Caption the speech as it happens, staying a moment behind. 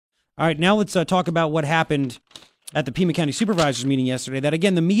All right, now let's talk about what happened at the Pima County Supervisors meeting yesterday. That,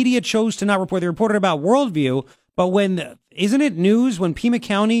 again, the media chose to not report. They reported about Worldview, but isn't it news when Pima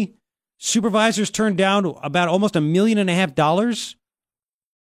County Supervisors turned down about almost $1.5 million?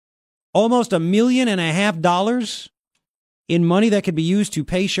 Almost $1.5 million in money that could be used to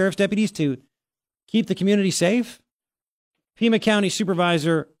pay sheriff's deputies to keep the community safe? Pima County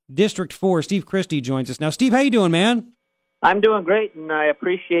Supervisor, District 4, Steve Christy, joins us now. Steve, how you doing, man? I'm doing great, and I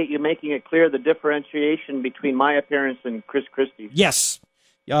appreciate you making it clear the differentiation between my appearance and Chris Christie's. Yes.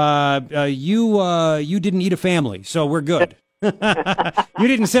 You didn't eat a family, so we're good. You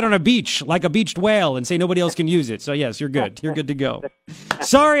didn't sit on a beach like a beached whale and say nobody else can use it. So, yes, you're good. You're good to go.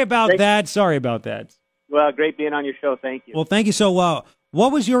 Sorry about that. Well, great being on your show. Thank you. Well, thank you. So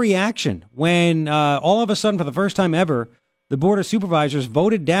what was your reaction when all of a sudden, for the first time ever, the Board of Supervisors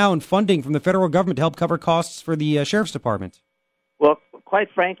voted down funding from the federal government to help cover costs for the Sheriff's Department? Well, quite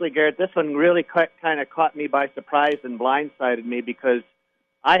frankly, Garrett, this one really kind of caught me by surprise and blindsided me because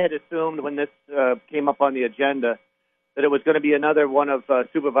I had assumed when this came up on the agenda that it was going to be another one of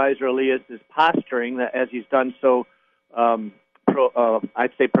Supervisor Elias's posturing, as he's done so,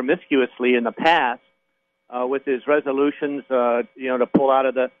 I'd say, promiscuously in the past with his resolutions, to pull out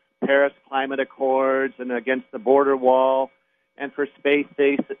of the Paris Climate Accords and against the border wall, and for safe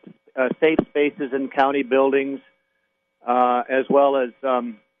spaces in county buildings, as well as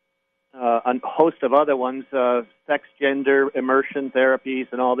a host of other ones, sex, gender, immersion therapies,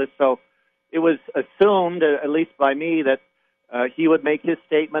 and all this. So it was assumed, at least by me, that he would make his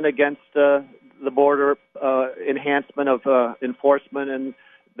statement against the border enhancement of enforcement, and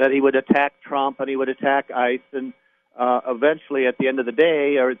that he would attack Trump and he would attack ICE, and eventually, at the end of the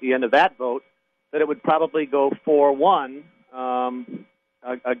day, or at the end of that vote, that it would probably go 4-1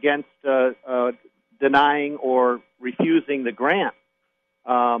 against denying or refusing the grant.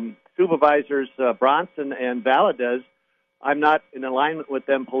 Supervisors Bronson and Valadez, I'm not in alignment with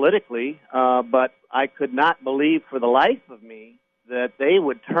them politically, but I could not believe for the life of me that they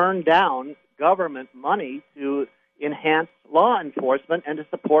would turn down government money to enhance law enforcement and to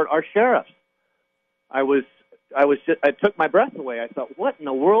support our sheriffs. I took my breath away. I thought, what in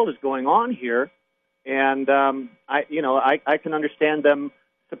the world is going on here? And I can understand them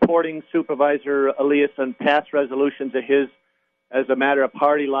supporting Supervisor Elias on past resolutions of his as a matter of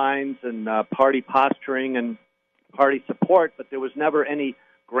party lines and party posturing and party support, but there was never any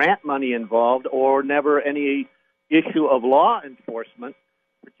grant money involved or never any issue of law enforcement,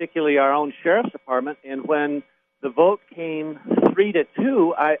 particularly our own sheriff's department. And when the vote came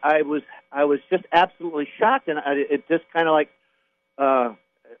 3-2, I was just absolutely shocked, and it just kind of like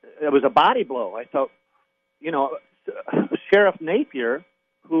it was a body blow. I thought, Sheriff Napier,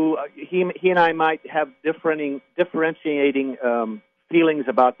 who he and I might have differentiating feelings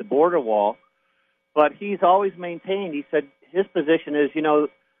about the border wall, but he's always maintained. He said his position is,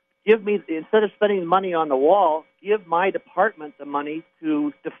 give me, instead of spending money on the wall, give my department the money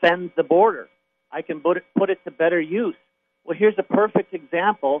to defend the border. I can put it to better use. Well, here's a perfect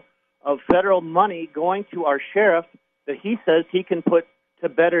example of federal money going to our sheriff that he says he can put to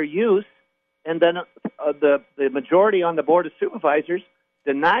better use, and then the majority on the Board of Supervisors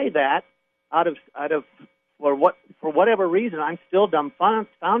deny that out of for whatever reason I'm still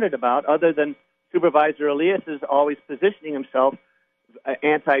dumbfounded about, other than Supervisor Elias is always positioning himself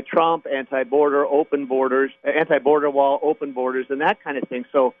anti-Trump, anti-border, open borders, anti-border wall, open borders, and that kind of thing.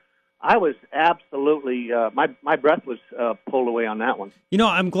 So I was absolutely my breath was pulled away on that one.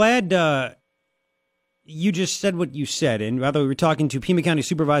 I'm glad you just said what you said, and rather we were talking to Pima County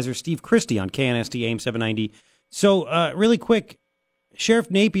Supervisor Steve Christy on KNST AM 790. So really quick,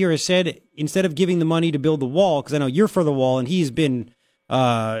 Sheriff Napier has said instead of giving the money to build the wall, because I know you're for the wall, and he's been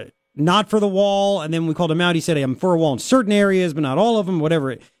not for the wall, and then we called him out. He said, I'm for a wall in certain areas, but not all of them,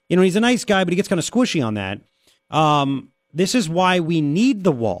 whatever. He's a nice guy, but he gets kind of squishy on that. This is why we need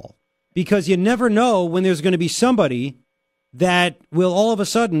the wall, because you never know when there's going to be somebody that will all of a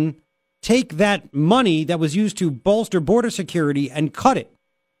sudden take that money that was used to bolster border security and cut it,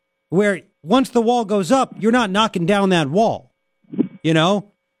 where once the wall goes up, you're not knocking down that wall,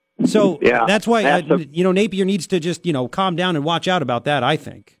 So yeah, that's why, Napier needs to just, calm down and watch out about that, I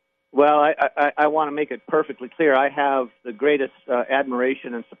think. Well, I want to make it perfectly clear. I have the greatest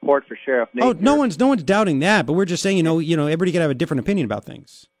admiration and support for Sheriff Napier. Oh, no one's doubting that, but we're just saying, everybody can have a different opinion about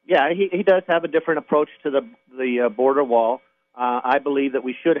things. Yeah, he does have a different approach to the border wall. I believe that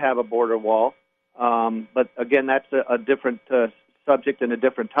we should have a border wall, but again, that's a different subject and a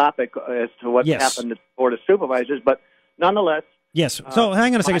different topic as to what's happened at the Board of Supervisors. But nonetheless, yes. So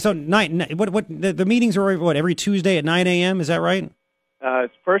hang on a second. So the meetings are every Tuesday at 9 a.m. Is that right?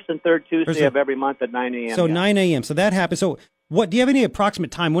 It's first and third Tuesday Thursday. of every month at 9 a.m. So yeah. 9 a.m. So that happened. So what? Do you have any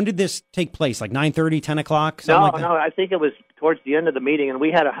approximate time? When did this take place? Like 9:30, 10 o'clock? No, Like that? no, I think it was towards the end of the meeting, and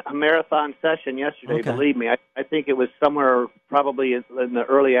we had a marathon session yesterday, Okay. believe me. I think it was somewhere probably in the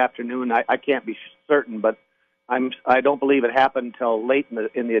early afternoon. I can't be certain, but I don't believe it happened until late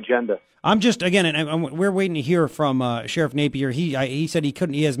in the agenda. I'm just, again, and we're waiting to hear from Sheriff Napier. He said he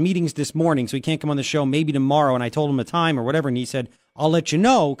couldn't. He has meetings this morning, so he can't come on the show. Maybe tomorrow. And I told him a time or whatever, and he said, I'll let you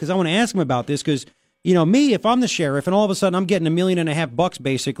know, because I want to ask him about this. Because, me, if I'm the sheriff, and all of a sudden I'm getting $1.5 million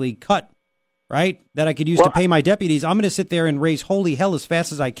basically cut, right, that I could use to pay my deputies, I'm going to sit there and raise holy hell as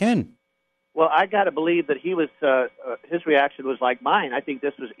fast as I can. Well, I got to believe that he was. His reaction was like mine. I think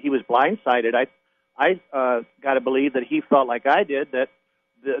he was blindsided. I got to believe that he felt like I did, that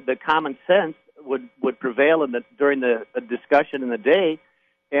the common sense would prevail during the discussion in the day.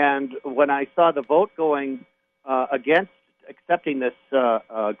 And when I saw the vote going against accepting this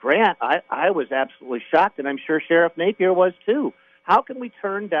grant, I was absolutely shocked, and I'm sure Sheriff Napier was too. How can we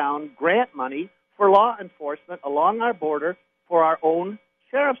turn down grant money for law enforcement along our border for our own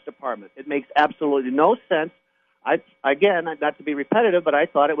sheriff's department? It makes absolutely no sense. Again, not to be repetitive, but I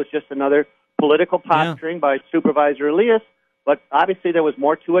thought it was just another political posturing by Supervisor Elias, but obviously there was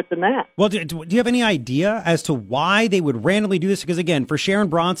more to it than that. Well, do you have any idea as to why they would randomly do this? Because, again, for Sharon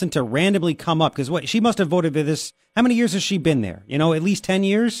Bronson to randomly come up, because she must have voted for this. How many years has she been there? At least 10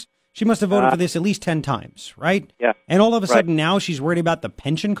 years? She must have voted for this at least 10 times, right? Yeah. And all of a sudden now she's worried about the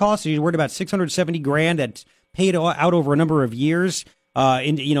pension costs. She's worried about $670,000 that's paid out over a number of years.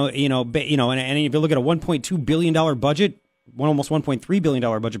 And if you look at a $1.2 billion budget, almost $1.3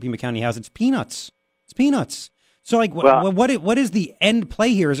 billion budget Pima County has, it's peanuts. It's peanuts. So, what is the end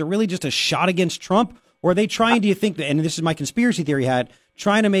play here? Is it really just a shot against Trump? Or are they trying, do you think, and this is my conspiracy theory hat,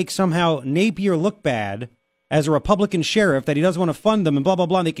 trying to make somehow Napier look bad as a Republican sheriff, that he doesn't want to fund them and blah, blah,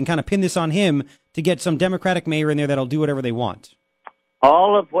 blah, and they can kind of pin this on him to get some Democratic mayor in there that'll do whatever they want?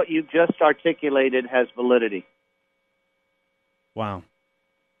 All of what you've just articulated has validity. Wow.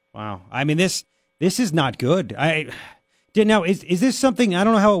 I mean, this is not good. Now, is this something, I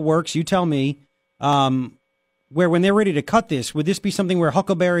don't know how it works, you tell me, where when they're ready to cut this, would this be something where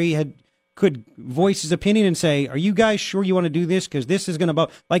Huckleberry could voice his opinion and say, are you guys sure you want to do this? Because this is going to,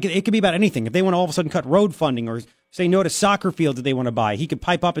 it could be about anything. If they want to all of a sudden cut road funding or say no to soccer fields that they want to buy, he could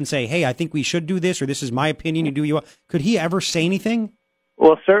pipe up and say, hey, I think we should do this, or this is my opinion, you do you want. Could he ever say anything?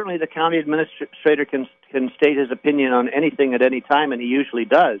 Well, certainly the county administrator can state his opinion on anything at any time, and he usually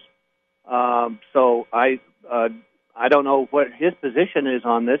does. So I don't know what his position is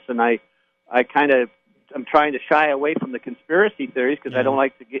on this, and I'm trying to shy away from the conspiracy theories because I don't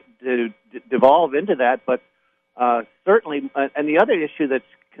like to devolve into that. But certainly, and the other issue that's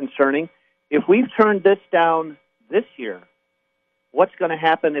concerning, if we've turned this down this year, what's going to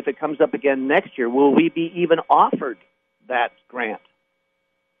happen if it comes up again next year? Will we be even offered that grant?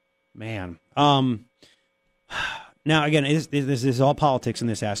 Man. Now, again, this is all politics in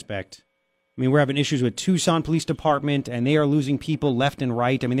this aspect. I mean, we're having issues with Tucson Police Department, and they are losing people left and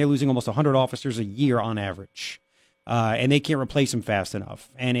right. I mean, they're losing almost 100 officers a year on average, and they can't replace them fast enough.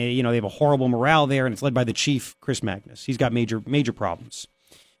 And, they have a horrible morale there, and it's led by the chief, Chris Magnus. He's got major problems.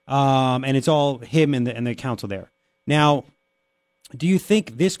 And it's all him and the council there. Now, do you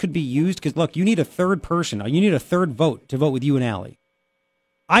think this could be used? Because, look, you need a third person. You need a third vote to vote with you and Allie.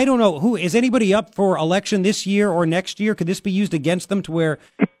 I don't know. Is anybody up for election this year or next year? Could this be used against them to where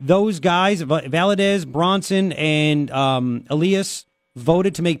those guys, Valadez, Bronson, and Elias,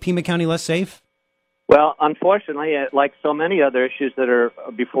 voted to make Pima County less safe? Well, unfortunately, like so many other issues that are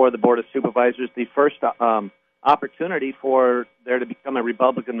before the Board of Supervisors, the first opportunity for there to become a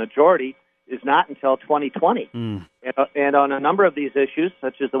Republican majority is not until 2020. And on a number of these issues,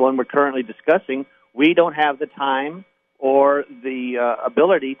 such as the one we're currently discussing, we don't have the time or the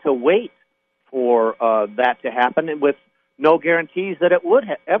ability to wait for that to happen, and with no guarantees that it would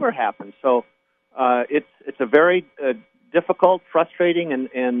ever happen. So it's a very difficult, frustrating,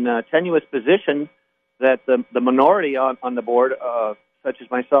 and tenuous position that the minority on the board, such as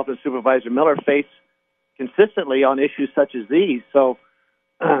myself and Supervisor Miller, face consistently on issues such as these. So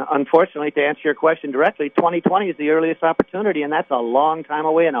unfortunately, to answer your question directly, 2020 is the earliest opportunity, and that's a long time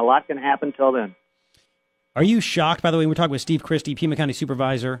away, and a lot can happen till then. Are you shocked, by the way, we're talking with Steve Christy, Pima County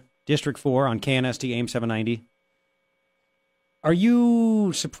Supervisor, District 4 on KNST AM 790. Are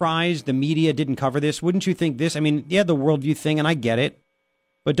you surprised the media didn't cover this? Wouldn't you think this, the worldview thing, and I get it,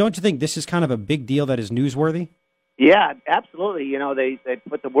 but don't you think this is kind of a big deal that is newsworthy? Yeah, absolutely. They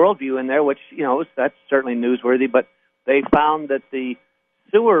put the worldview in there, which, that's certainly newsworthy, but they found that the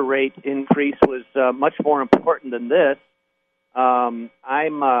sewer rate increase was much more important than this. I'm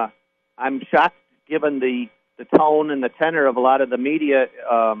shocked given the tone and the tenor of a lot of the media,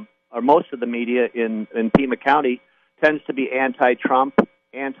 or most of the media in Pima County tends to be anti-Trump,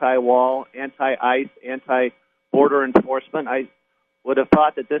 anti-wall, anti-ICE, anti-border enforcement. I would have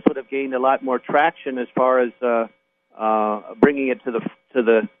thought that this would have gained a lot more traction as far as bringing it to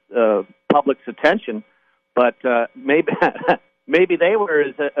the public's attention. But maybe maybe they were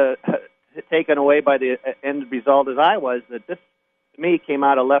as taken away by the end result as I was. That this, to me, came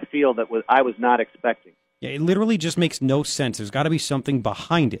out of left field that I was not expecting. Yeah, it literally just makes no sense. There's got to be something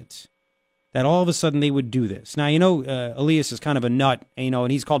behind it that all of a sudden they would do this. Now, Elias is kind of a nut,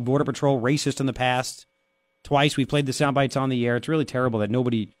 and he's called Border Patrol racist in the past. Twice we played the sound bites on the air. It's really terrible that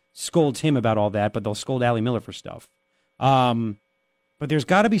nobody scolds him about all that, but they'll scold Allie Miller for stuff. But there's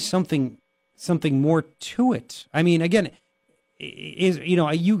got to be something more to it. I mean, again,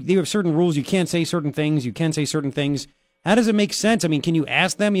 you have certain rules. You can't say certain things. You can say certain things. How does it make sense? I mean, can you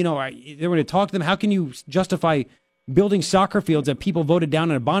ask them? They're going to talk to them. How can you justify building soccer fields that people voted down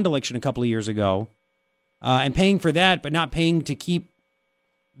in a bond election a couple of years ago, and paying for that, but not paying to keep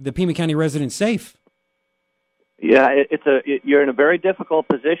the Pima County residents safe? Yeah, you're in a very difficult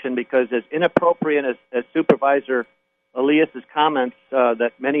position because as inappropriate as Supervisor Elias's comments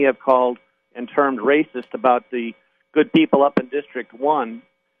that many have called and termed racist about the good people up in District 1,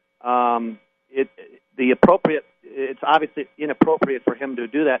 it's obviously inappropriate for him to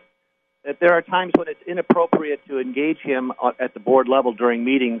do that. That there are times when it's inappropriate to engage him at the board level during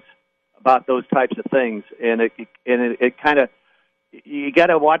meetings about those types of things, and it kind of, you got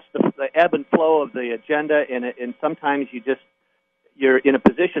to watch the ebb and flow of the agenda, and sometimes you're in a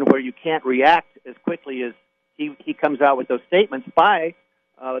position where you can't react as quickly as he comes out with those statements. By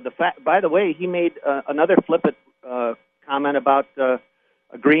the way, he made another flippant comment about a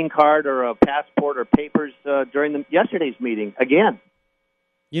green card or a passport or papers during yesterday's meeting again.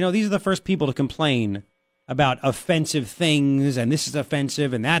 These are the first people to complain about offensive things, and this is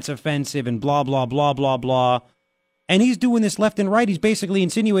offensive, and that's offensive, and blah, blah, blah, blah, blah. And he's doing this left and right. He's basically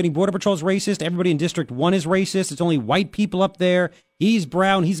insinuating Border Patrol's racist. Everybody in District 1 is racist. It's only white people up there. He's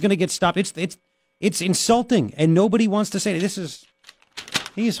brown. He's going to get stopped. It's insulting, and nobody wants to say it.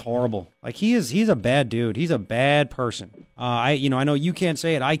 He's horrible. Like, he's a bad dude. He's a bad person. I know you can't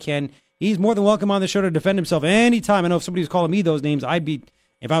say it. I can. He's more than welcome on the show to defend himself anytime. I know if somebody was calling me those names,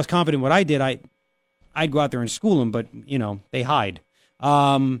 if I was confident in what I did, I'd go out there and school them, but, they hide.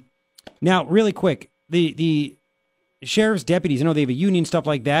 Now, really quick, the sheriff's deputies, they have a union, stuff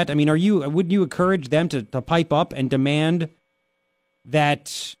like that. I mean, would you encourage them to pipe up and demand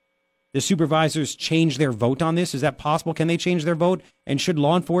that the supervisors change their vote on this? Is that possible? Can they change their vote? And should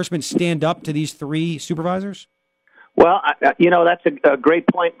law enforcement stand up to these three supervisors? Well, that's a great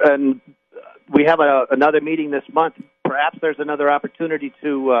point. And we have another meeting this month. Perhaps there's another opportunity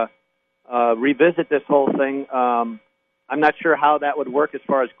to revisit this whole thing. I'm not sure how that would work as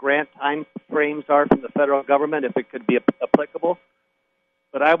far as grant time frames are from the federal government, if it could be applicable.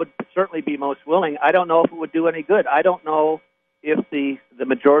 But I would certainly be most willing. I don't know if it would do any good. I don't know if the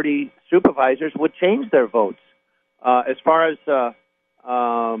majority supervisors would change their votes. As far as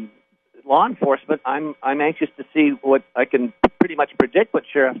law enforcement, I'm anxious to see what I can pretty much predict what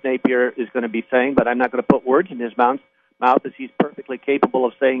Sheriff Napier is going to be saying, but I'm not going to put words in his mouth, as he's perfectly capable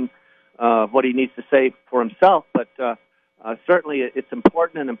of saying what he needs to say for himself. But certainly it's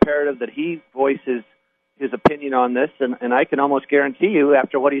important and imperative that he voices his opinion on this, and I can almost guarantee you,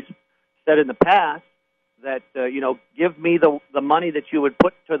 after what he's said in the past, that give me the money that you would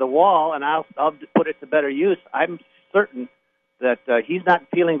put to the wall, and I'll put it to better use. I'm certain that he's not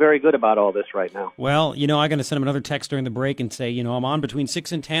feeling very good about all this right now. Well, I'm going to send him another text during the break and say, I'm on between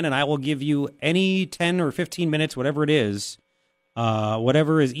 6 and 10, and I will give you any 10 or 15 minutes, whatever it is,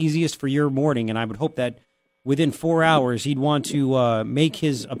 whatever is easiest for your morning. And I would hope that within 4 hours he'd want to make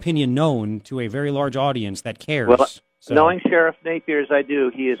his opinion known to a very large audience that cares. Well, knowing Sheriff Napier as I do,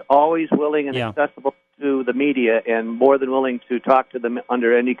 he is always willing and accessible to the media, and more than willing to talk to them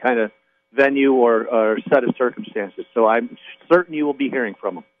under any kind of venue or set of circumstances. So I'm certain you will be hearing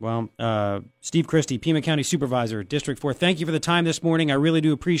from him. Well, Steve Christy, Pima County Supervisor, District 4, thank you for the time this morning. I really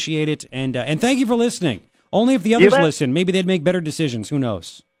do appreciate it. And thank you for listening. Only if the others listen, maybe they'd make better decisions. Who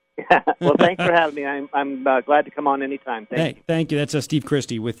knows? Well, thanks for having me. I'm glad to come on anytime. Thank you. That's Steve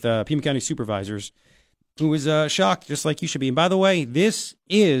Christy with Pima County Supervisors, who was shocked, just like you should be. And by the way, this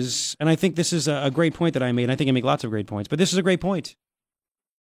is, and I think this is a great point that I made. I think I make lots of great points, but this is a great point.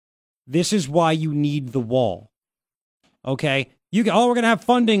 This is why you need the wall. Okay? We're going to have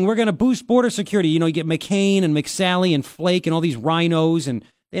funding. We're going to boost border security. You get McCain and McSally and Flake and all these rhinos, and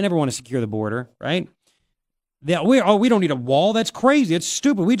they never want to secure the border, right? that we don't need a wall. That's crazy. It's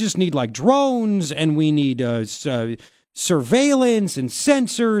stupid. We just need like drones, and we need surveillance and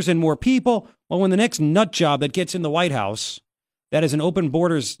sensors and more people. Well, when the next nut job that gets in the White House, that is an open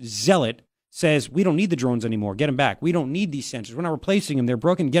borders zealot, says we don't need the drones anymore, get them back. We don't need these sensors. We're not replacing them. They're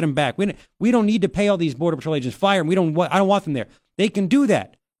broken. Get them back. We don't need to pay all these Border Patrol agents, fire them. I don't want them there. They can do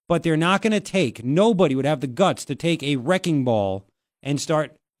that, but they're not going to take. Nobody would have the guts to take a wrecking ball and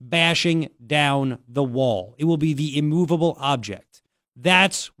start bashing down the wall. It will be the immovable object.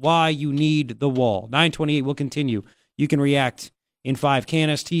 That's why you need the wall. 928 will continue. You can react in 5.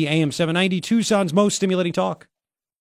 KNST AM 790, Tucson's most stimulating talk.